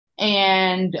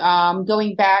And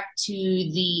going back to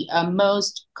the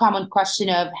most common question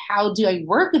of how do I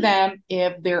work with them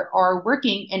if they are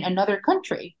working in another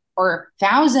country or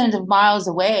thousands of miles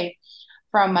away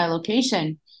from my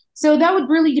location. So that would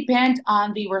really depend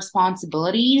on the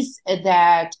responsibilities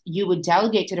that you would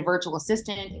delegate to the virtual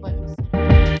assistant.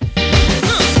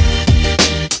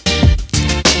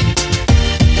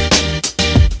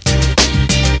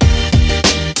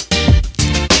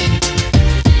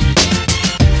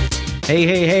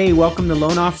 Hey, welcome to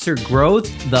Loan Officer Growth,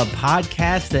 the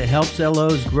podcast that helps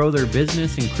LOs grow their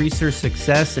business, increase their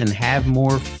success, and have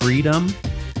more freedom.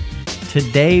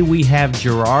 Today, we have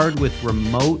Gerard with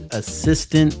Remote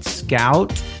Assistant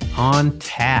Scout on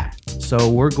tap. So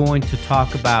we're going to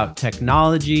talk about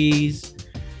technologies.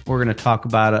 We're going to talk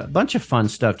about a bunch of fun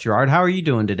stuff. Gerard, how are you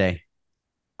doing today?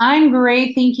 I'm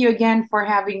great. Thank you again for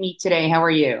having me today. How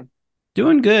are you?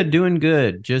 Doing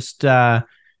good. Just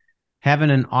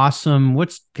having an awesome,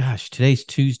 today's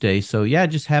Tuesday. So yeah,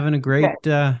 just having a Good.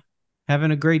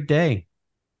 great day.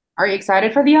 Are you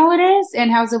excited for the holidays?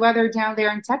 And how's the weather down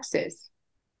there in Texas?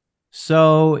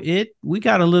 So we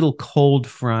got a little cold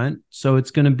front, so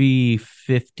it's going to be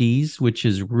 50s, which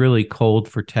is really cold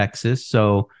for Texas.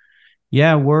 So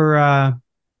yeah, we're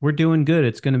doing good.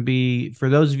 It's going to be, for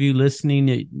those of you listening,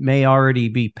 it may already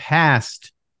be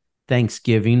past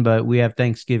Thanksgiving, but we have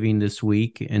Thanksgiving this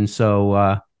week, and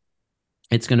so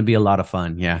it's going to be a lot of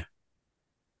fun. Yeah.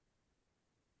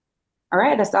 All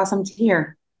right, that's awesome to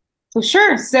hear. So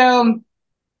sure. So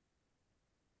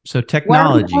What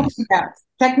are we talking technologies. about?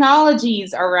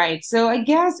 Technologies, all right. So I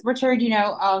guess, Richard,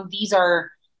 these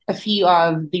are a few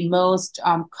of the most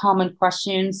common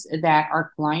questions that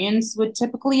our clients would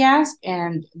typically ask.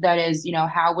 And that is,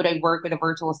 how would I work with a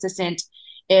virtual assistant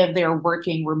if they're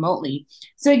working remotely?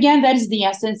 So again, that is the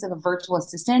essence of a virtual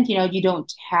assistant. You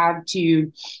don't have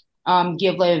to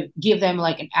give them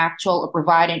like an actual or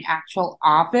provide an actual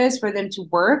office for them to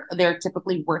work. They're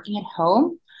typically working at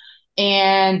home.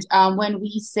 And when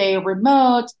we say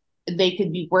remote, they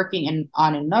could be working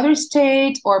on another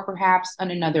state or perhaps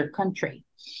on another country.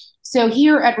 So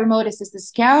here at Remote Assistant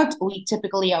Scout, we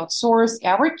typically outsource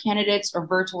our candidates or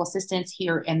virtual assistants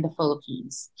here in the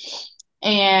Philippines.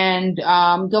 And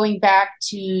going back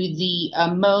to the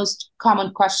most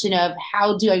common question of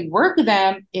how do I work with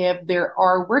them if they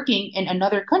are working in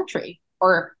another country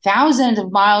or thousands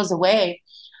of miles away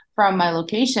from my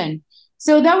location.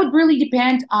 So that would really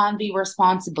depend on the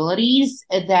responsibilities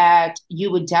that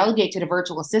you would delegate to the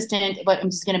virtual assistant. But I'm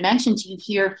just going to mention to you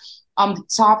here the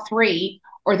top three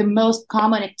or the most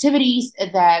common activities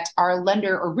that our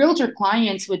lender or realtor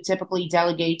clients would typically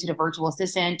delegate to the virtual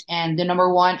assistant. And the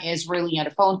number one is really on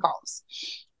the phone calls.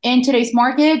 In today's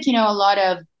market, a lot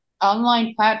of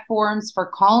online platforms for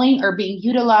calling are being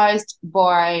utilized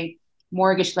by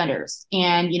mortgage lenders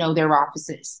and, their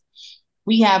offices.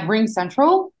 We have Ring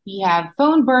Central, we have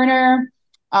Phone Burner.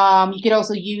 You could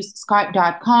also use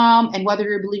Skype.com. And whether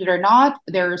you believe it or not,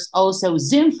 there's also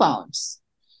Zoom phones.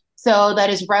 So that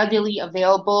is readily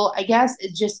available. I guess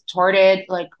it just started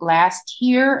like last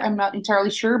year. I'm not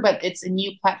entirely sure, but it's a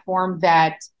new platform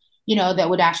that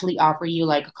would actually offer you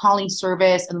like a calling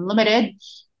service unlimited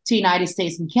to United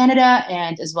States and Canada,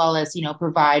 and as well as,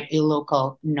 provide a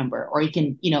local number, or you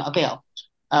can, avail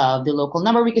the local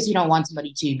number because you don't want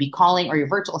somebody to be calling or your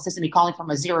virtual assistant be calling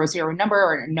from a 00 number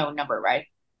or a no number, right?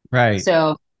 Right.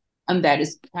 So that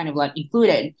is kind of like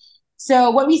included.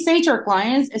 So what we say to our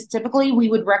clients is typically we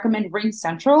would recommend Ring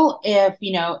Central if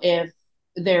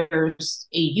there's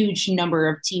a huge number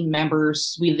of team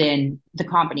members within the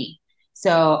company.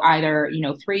 So either,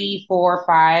 3, 4,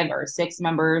 5, or 6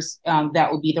 members,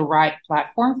 that will be the right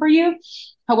platform for you.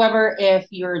 However, if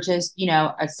you're just,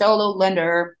 a solo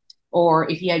lender, or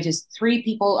if you have just 3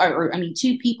 people, or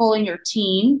 2 people in your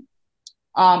team,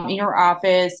 in your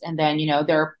office, and then,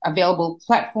 there are available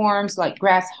platforms like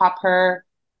Grasshopper,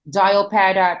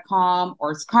 dialpad.com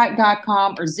or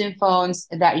Skype.com or Zoom phones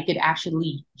that you could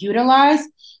actually utilize.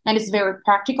 And it's very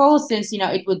practical since,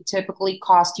 it would typically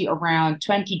cost you around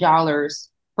 $20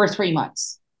 for 3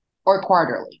 months or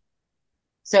quarterly.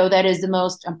 So that is the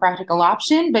most practical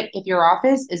option. But if your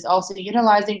office is also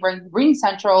utilizing Ring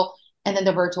Central, and then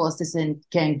the virtual assistant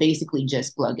can basically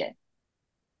just plug in.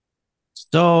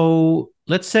 So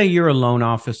let's say you're a loan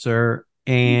officer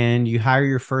and you hire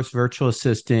your first virtual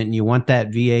assistant and you want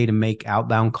that VA to make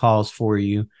outbound calls for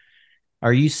you.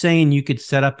 Are you saying you could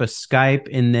set up a Skype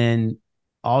and then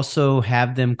also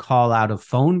have them call out a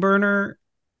phone burner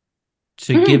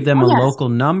to give them Oh, a yes. local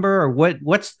number? Or what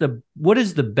is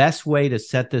the best way to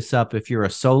set this up if you're a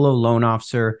solo loan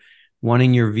officer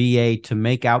wanting your VA to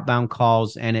make outbound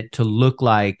calls and it to look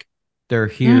like they're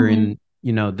here Mhm.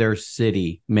 in, their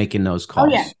city making those Oh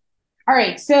yeah. calls. All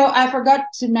right, so I forgot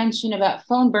to mention about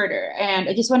phone burner, and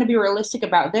I just want to be realistic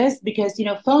about this because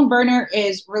phone burner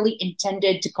is really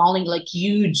intended to calling like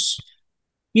huge,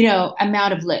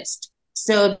 amount of list.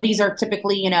 So these are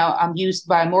typically, used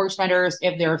by mortgage lenders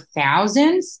if there are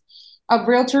thousands of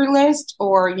realtor list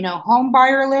or home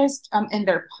buyer list in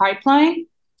their pipeline.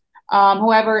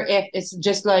 However, if it's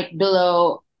just like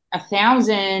below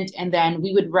 1,000, and then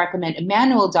we would recommend a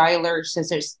manual dialer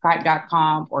such as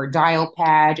Skype.com or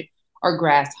Dialpad or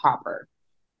Grasshopper.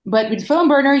 But with phone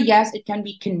burner, yes, it can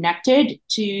be connected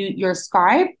to your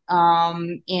Skype.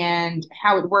 And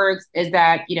how it works is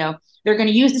that, they're going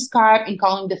to use the Skype and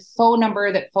calling the phone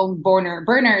number that phone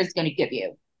burner is going to give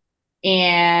you.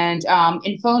 And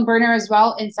in phone burner as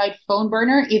well, inside phone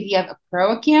burner, if you have a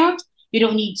pro account, you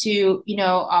don't need to,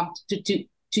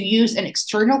 to use an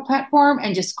external platform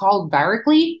and just call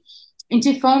directly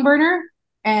into phone burner.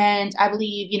 And I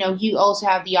believe, you also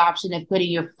have the option of putting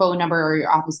your phone number or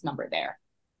your office number there.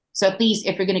 So at least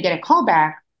if you're going to get a call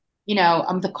back,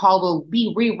 the call will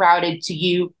be rerouted to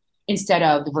you instead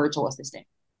of the virtual assistant.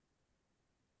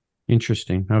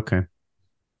 Interesting. Okay.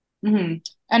 Mm-hmm.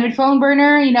 And with phone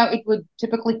burner, it would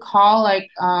typically call like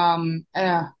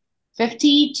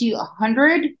 50 to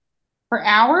 100 per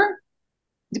hour,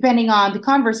 depending on the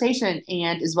conversation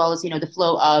and as well as, the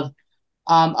flow of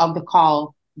the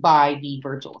call by the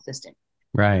virtual assistant.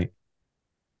 Right.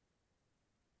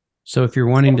 So if you're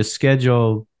wanting So, to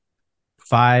schedule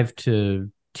 5 to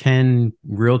 10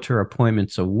 realtor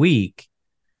appointments a week,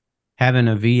 having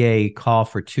a VA call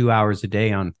for 2 hours a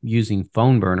day on using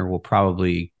phone burner will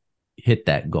probably hit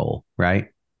that goal, right?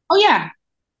 oh yeah,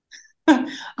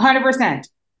 100%.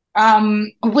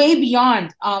 Way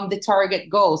beyond the target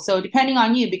goal. So depending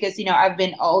on you, because I've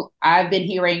been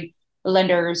hearing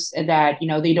lenders that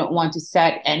they don't want to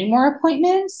set any more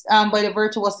appointments by the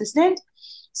virtual assistant.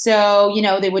 So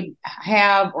they would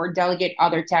have or delegate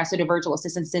other tasks to the virtual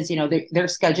assistant since their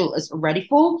schedule is already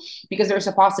full. Because there's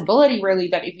a possibility really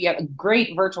that if you have a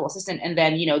great virtual assistant and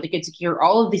then they could secure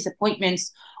all of these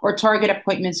appointments or target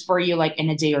appointments for you like in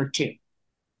a day or two.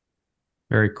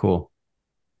 Very cool.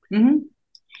 Mm-hmm.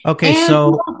 Okay, And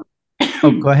so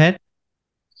go ahead.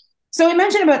 so we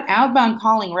mentioned about outbound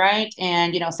calling, right?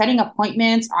 And setting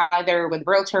appointments either with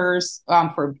realtors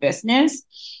for business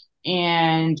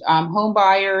and home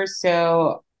buyers.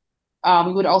 So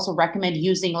we would also recommend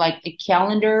using like a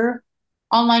calendar,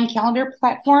 online calendar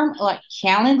platform like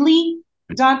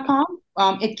Calendly.com.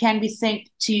 It can be synced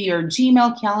to your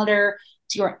Gmail calendar,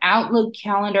 to your Outlook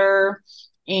calendar,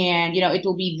 and it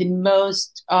will be the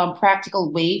most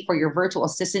practical way for your virtual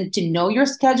assistant to know your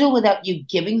schedule without you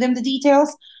giving them the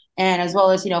details, and as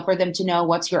well as for them to know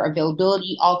what's your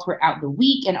availability all throughout the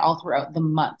week and all throughout the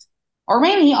month, or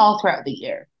maybe all throughout the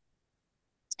year,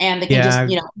 and they can just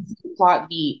Yeah, plot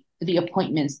the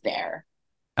appointments there.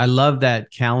 I love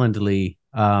that Calendly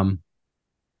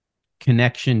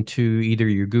connection to either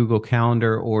your Google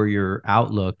Calendar or your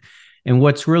Outlook. And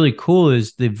what's really cool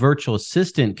is the virtual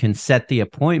assistant can set the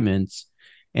appointments.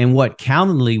 And what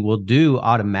Calendly will do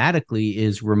automatically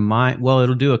is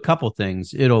it'll do a couple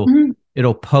things. Mhm.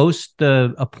 It'll post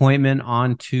the appointment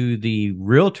onto the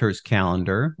realtor's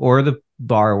calendar or the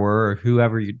borrower or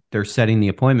whoever they're setting the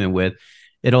appointment with.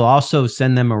 It'll also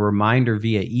send them a reminder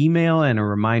via email and a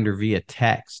reminder via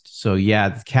text. So yeah,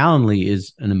 Calendly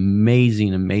is an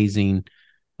amazing, amazing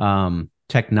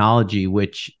technology,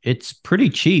 which it's pretty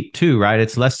cheap too, right?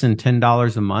 It's less than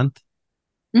 $10 a month.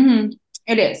 Mm-hmm.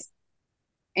 It is.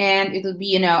 And it will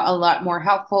be, a lot more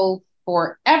helpful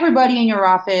for everybody in your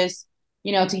office,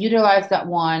 to utilize that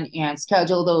one and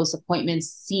schedule those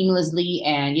appointments seamlessly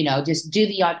and, just do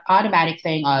the automatic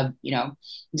thing of,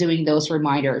 doing those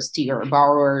reminders to your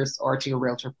borrowers or to your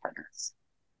realtor partners.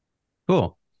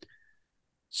 Cool.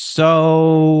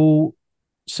 So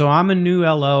I'm a new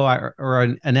LO or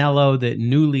an LO that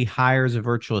newly hires a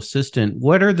virtual assistant.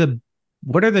 What are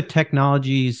the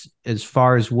technologies as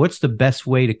far as what's the best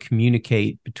way to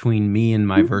communicate between me and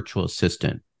my virtual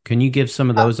assistant? Can you give some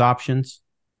of those options?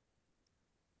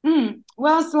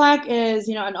 Well, Slack is,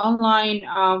 an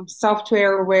online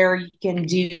software where you can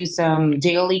do some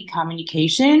daily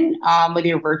communication with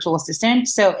your virtual assistant.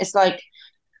 So it's like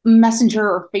Messenger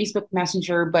or Facebook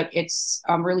Messenger, but it's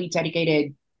really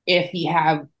dedicated if you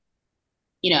have,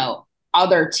 you know,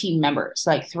 other team members,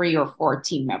 like 3 or 4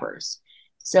 team members.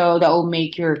 So that will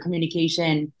make your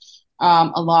communication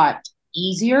a lot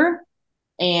easier.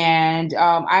 And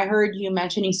I heard you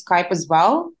mentioning Skype as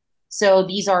well. So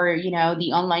these are,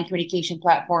 the online communication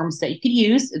platforms that you could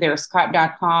use. There's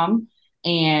Skype.com.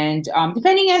 And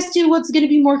depending as to what's going to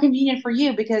be more convenient for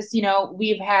you, because,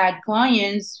 we've had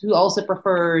clients who also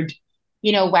preferred,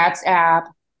 WhatsApp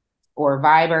or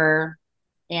Viber.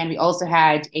 And we also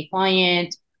had a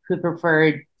client who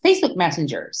preferred Facebook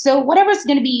Messenger. So whatever's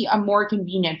going to be more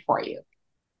convenient for you.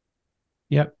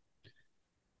 Yep.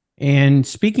 And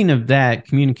speaking of that,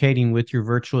 communicating with your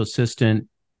virtual assistant,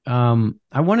 I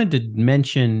wanted to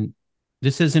mention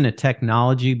this isn't a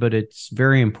technology, but it's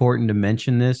very important to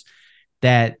mention this,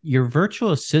 that your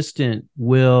virtual assistant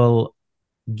will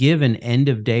give an end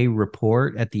of day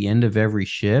report at the end of every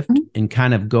shift and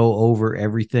kind of go over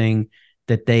everything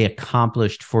that they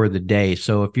accomplished for the day.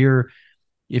 So if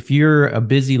you're a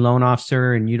busy loan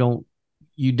officer and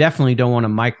you definitely don't want to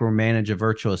micromanage a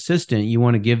virtual assistant. You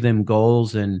want to give them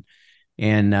goals and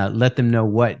let them know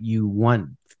what you want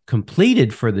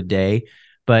completed for the day.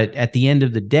 But at the end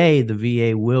of the day, the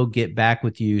VA will get back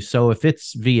with you. So if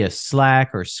it's via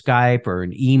Slack or Skype or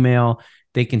an email,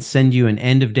 they can send you an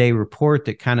end of day report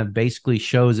that kind of basically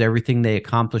shows everything they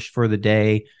accomplished for the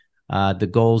day, the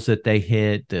goals that they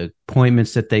hit, the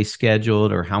appointments that they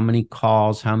scheduled, or how many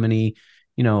calls, how many,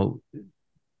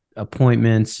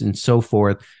 appointments and so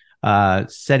forth,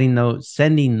 sending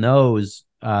those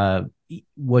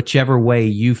whichever way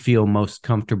you feel most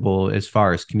comfortable as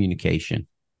far as communication.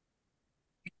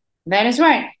 That is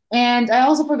right. And I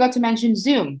also forgot to mention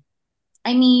Zoom.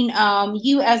 I mean,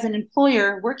 you as an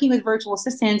employer working with virtual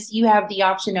assistants, you have the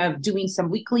option of doing some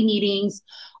weekly meetings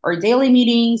or daily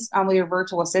meetings with your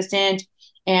virtual assistant.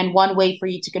 And one way for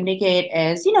you to communicate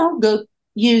is, go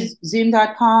use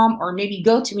zoom.com or maybe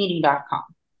gotomeeting.com.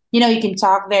 You can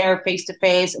talk there face to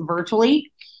face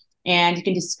virtually, and you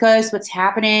can discuss what's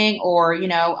happening or,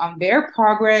 their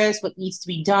progress, what needs to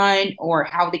be done, or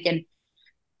how they can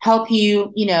help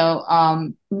you,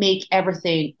 make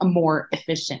everything more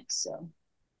efficient. So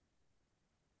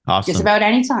just Awesome. about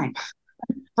any time,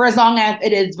 for as long as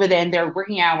it is within their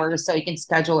working hours. So you can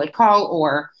schedule a call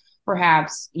or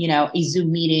perhaps, a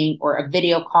Zoom meeting or a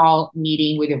video call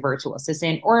meeting with your virtual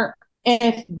assistant. Or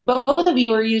if both of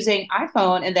you are using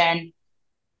iPhone, and then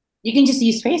you can just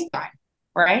use FaceTime,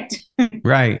 right?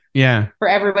 Right. Yeah. For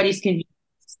everybody's convenience.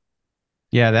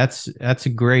 Yeah, that's a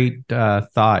great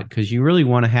thought, because you really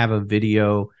want to have a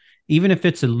video, even if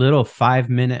it's a little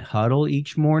 5-minute huddle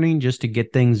each morning, just to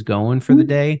get things going for the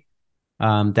day.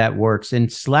 That works.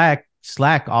 And Slack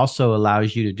also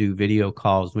allows you to do video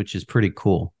calls, which is pretty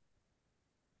cool.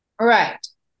 All right.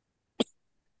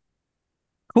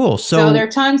 Cool. So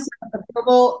there So are tons of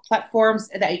available platforms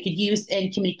that you could use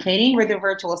in communicating with your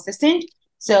virtual assistant.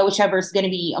 So whichever is going to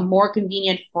be more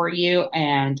convenient for you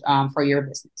and for your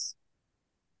business.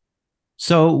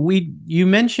 you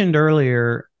mentioned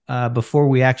earlier, before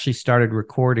we actually started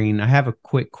recording, I have a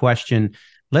quick question.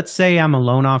 Let's say I'm a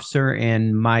loan officer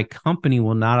and my company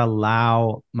will not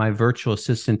allow my virtual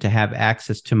assistant to have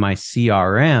access to my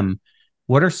CRM.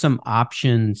 What are some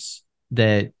options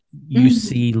that you Mhm.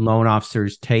 see loan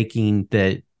officers taking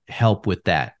that help with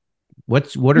that? What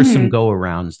are some Mhm. go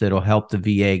arounds that'll help the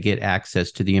VA get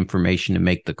access to the information to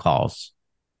make the calls?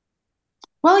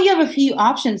 Well, you have a few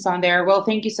options on there. Well,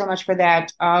 thank you so much for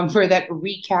that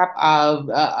recap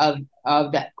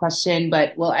of that question.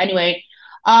 But well, anyway,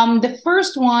 the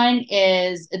first one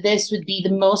is this would be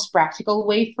the most practical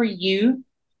way for you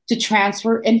to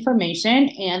transfer information,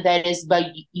 and that is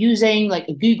by using like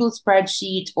a Google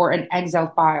spreadsheet or an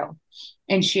Excel file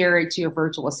and share it to your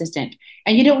virtual assistant.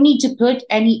 And you don't need to put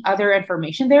any other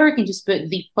information there. You can just put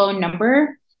the phone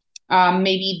number,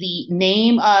 maybe the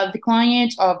name of the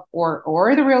client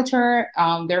or the realtor,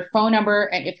 their phone number,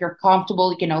 and if you're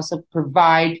comfortable, you can also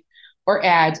provide or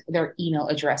add their email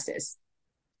addresses.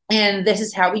 And this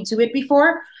is how we do it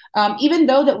before. Even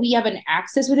though that we have an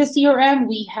access with a CRM,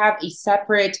 we have a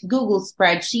separate Google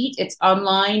spreadsheet. It's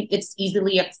online. It's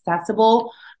easily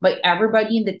accessible by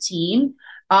everybody in the team,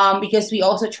 because we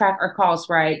also track our calls,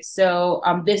 right? So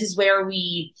this is where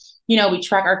we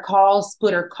track our calls,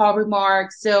 put our call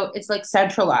remarks. So it's like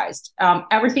centralized.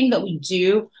 Everything that we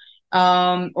do,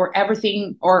 or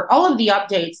everything, or all of the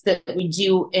updates that we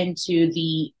do into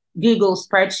the Google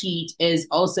spreadsheet is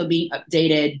also being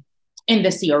updated in the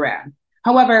CRM.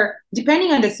 However,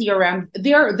 depending on the CRM,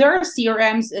 there are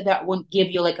CRMs that won't give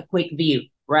you like a quick view,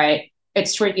 right?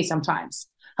 It's tricky sometimes.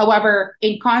 However,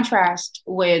 in contrast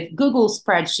with Google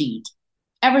spreadsheet,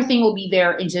 everything will be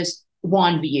there in just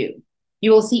one view.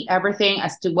 You will see everything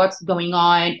as to what's going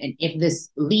on, and if this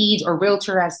lead or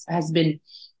realtor has been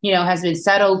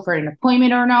settled for an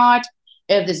appointment or not,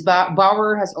 if this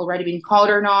borrower has already been called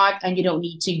or not, and you don't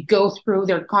need to go through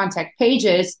their contact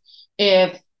pages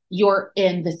if you're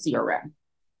in the CRM.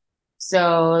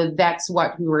 So that's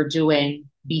what we were doing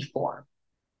before.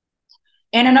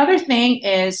 And another thing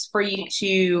is for you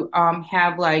to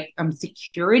have like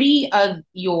security of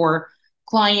your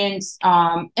client's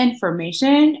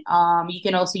information. You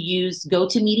can also use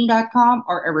gotomeeting.com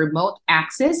or a remote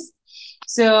access.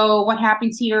 So what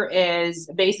happens here is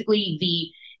basically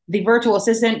the virtual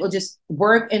assistant will just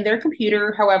work in their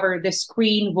computer. However, the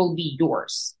screen will be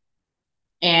yours.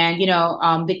 And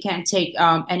they can't take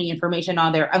any information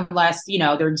on there unless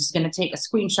they're just going to take a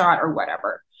screenshot or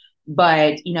whatever.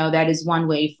 But that is one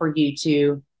way for you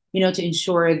to to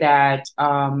ensure that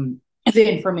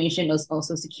the information is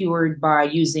also secured by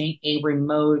using a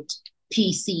remote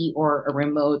PC or a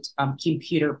remote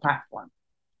computer platform.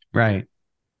 Right.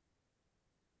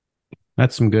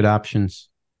 That's some good options.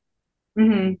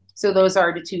 So those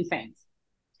are the two things.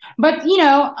 But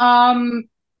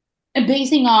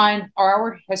basing on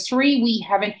our history, we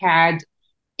haven't had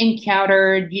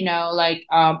encountered, like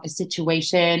a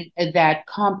situation that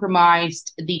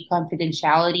compromised the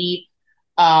confidentiality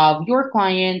of your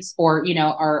clients or,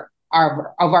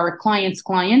 our clients'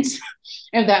 clients,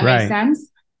 if that makes Right. sense.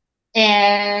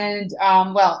 And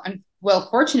well,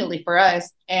 fortunately for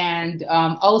us, and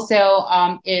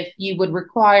also if you would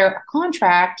require a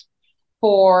contract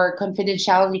for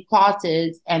confidentiality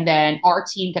clauses, and then our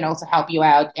team can also help you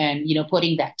out and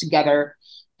putting that together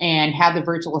and have the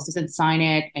virtual assistant sign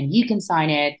it and you can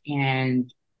sign it,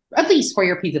 and at least for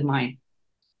your peace of mind.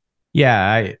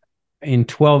 Yeah, in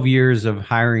 12 years of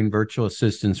hiring virtual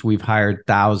assistants, we've hired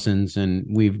thousands and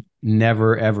we've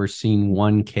never ever seen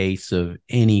one case of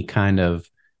any kind of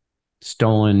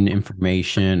stolen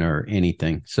information or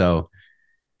anything. So,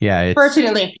 yeah, it's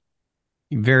Fortunately.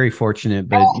 very fortunate,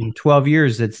 but in 12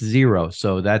 years it's zero.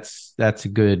 So that's a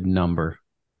good number.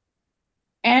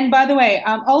 And by the way,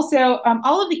 also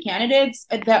all of the candidates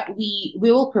that we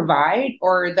will provide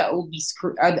or that will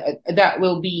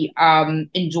be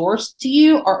endorsed to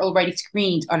you are already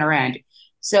screened on our end.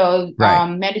 So Right.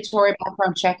 mandatory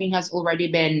background checking has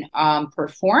already been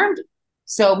performed.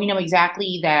 So we know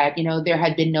exactly that there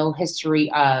had been no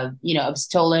history of of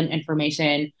stolen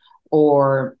information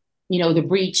or the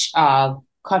breach of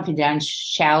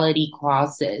confidentiality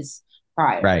clauses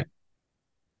prior. Right.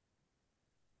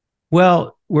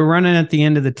 Well, we're running at the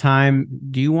end of the time.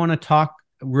 Do you want to talk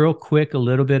real quick a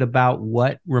little bit about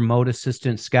what Remote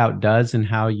Assistant Scout does and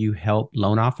how you help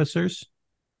loan officers?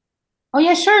 Oh,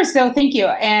 yeah, sure. So thank you.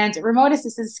 And Remote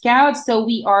Assistant Scout. So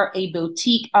we are a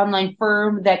boutique online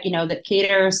firm that, that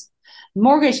caters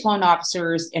mortgage loan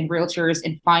officers and realtors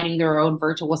in finding their own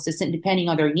virtual assistant depending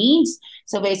on their needs.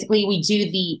 So basically we do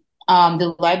the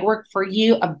legwork for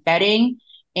you of vetting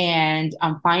and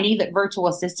finding that virtual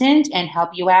assistant and help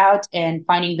you out and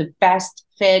finding the best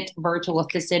fit virtual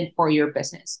assistant for your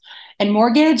business. And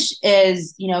mortgage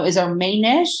is our main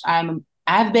niche.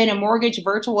 I've been a mortgage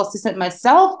virtual assistant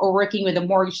myself or working with a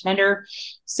mortgage lender.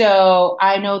 So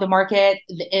I know the market,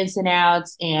 the ins and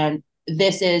outs, and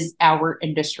this is our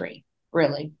industry,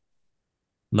 really.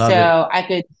 Love it. So I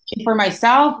could say for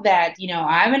myself that,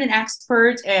 I'm an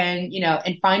expert and,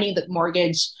 in finding the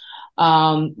mortgage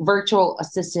virtual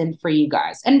assistant for you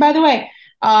guys. And by the way,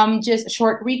 just a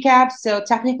short recap. So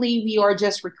technically we are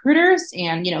just recruiters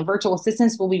and, virtual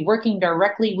assistants will be working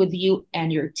directly with you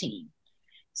and your team.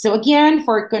 So again,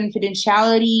 for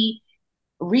confidentiality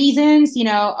reasons,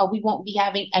 we won't be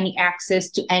having any access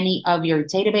to any of your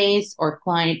database or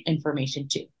client information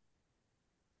too.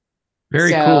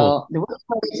 Very cool. So the working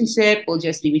relationship will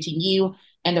just be between you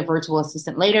and the virtual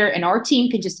assistant later, and our team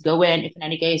can just go in if in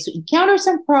any case you encounter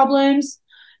some problems,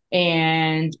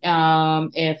 and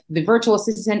if the virtual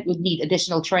assistant would need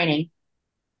additional training,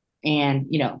 and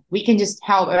we can just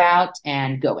help out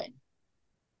and go in.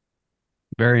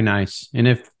 Very nice. And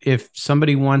if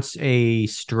somebody wants a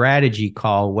strategy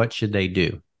call, what should they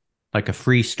do? Like a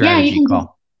free Yeah, you strategy can just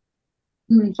call.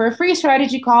 for a free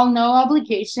strategy call, no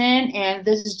obligation. And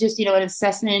this is just, an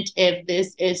assessment if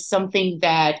this is something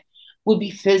that would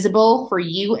be feasible for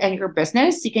you and your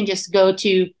business. You can just go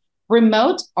to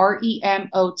remote,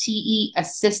 REMOTE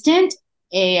assistant,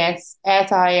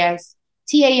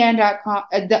 ASSISTAN.com,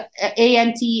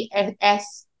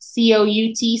 ANTSCOUT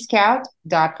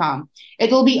scout.com. It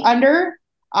will be under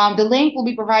the link will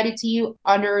be provided to you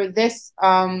under this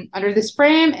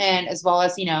frame and as well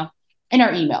as in our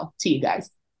email to you guys.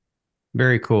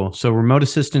 Very cool. So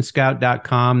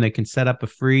remoteassistantscout.com, they can set up a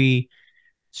free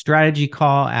strategy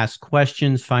call, ask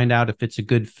questions, find out if it's a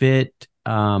good fit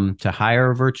to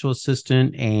hire a virtual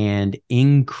assistant and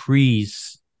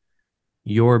increase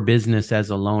your business as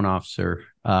a loan officer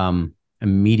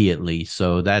immediately.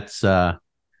 So that's a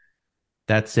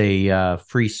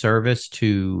free service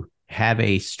to have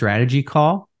a strategy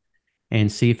call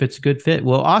and see if it's a good fit.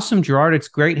 Well, awesome, Gerard. It's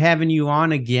great having you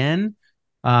on again.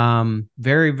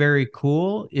 Very, very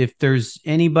cool. If there's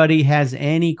anybody has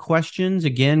any questions,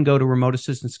 again, go to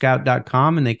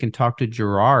remoteassistantscout.com and they can talk to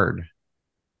Gerard.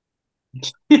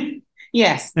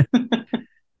 Yes.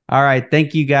 All right.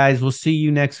 Thank you guys. We'll see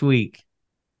you next week.